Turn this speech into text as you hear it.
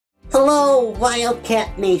Go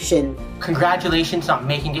Wildcat Nation! Congratulations on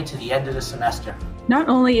making it to the end of the semester. Not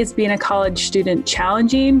only is being a college student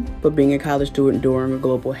challenging, but being a college student during a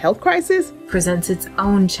global health crisis presents its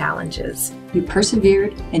own challenges. You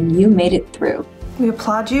persevered and you made it through. We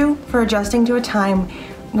applaud you for adjusting to a time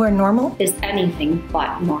where normal is anything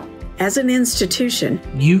but normal. As an institution,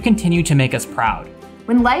 you continue to make us proud.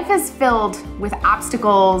 When life is filled with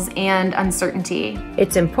obstacles and uncertainty,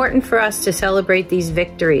 it's important for us to celebrate these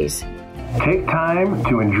victories. Take time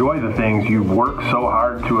to enjoy the things you've worked so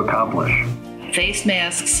hard to accomplish. Face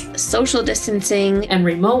masks, social distancing, and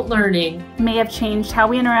remote learning may have changed how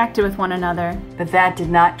we interacted with one another, but that did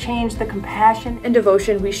not change the compassion and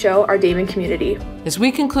devotion we show our Daemen community. As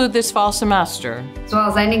we conclude this fall semester, as well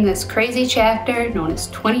as ending this crazy chapter known as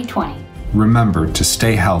 2020. Remember to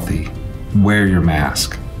stay healthy, wear your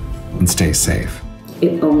mask, and stay safe.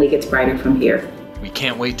 It only gets brighter from here. We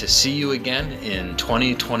can't wait to see you again in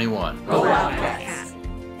 2021. Go Wildcats!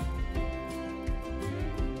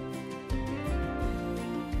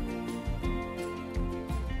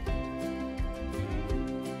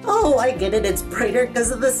 Oh, I get it. It's brighter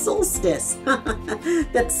because of the solstice.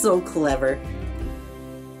 That's so clever.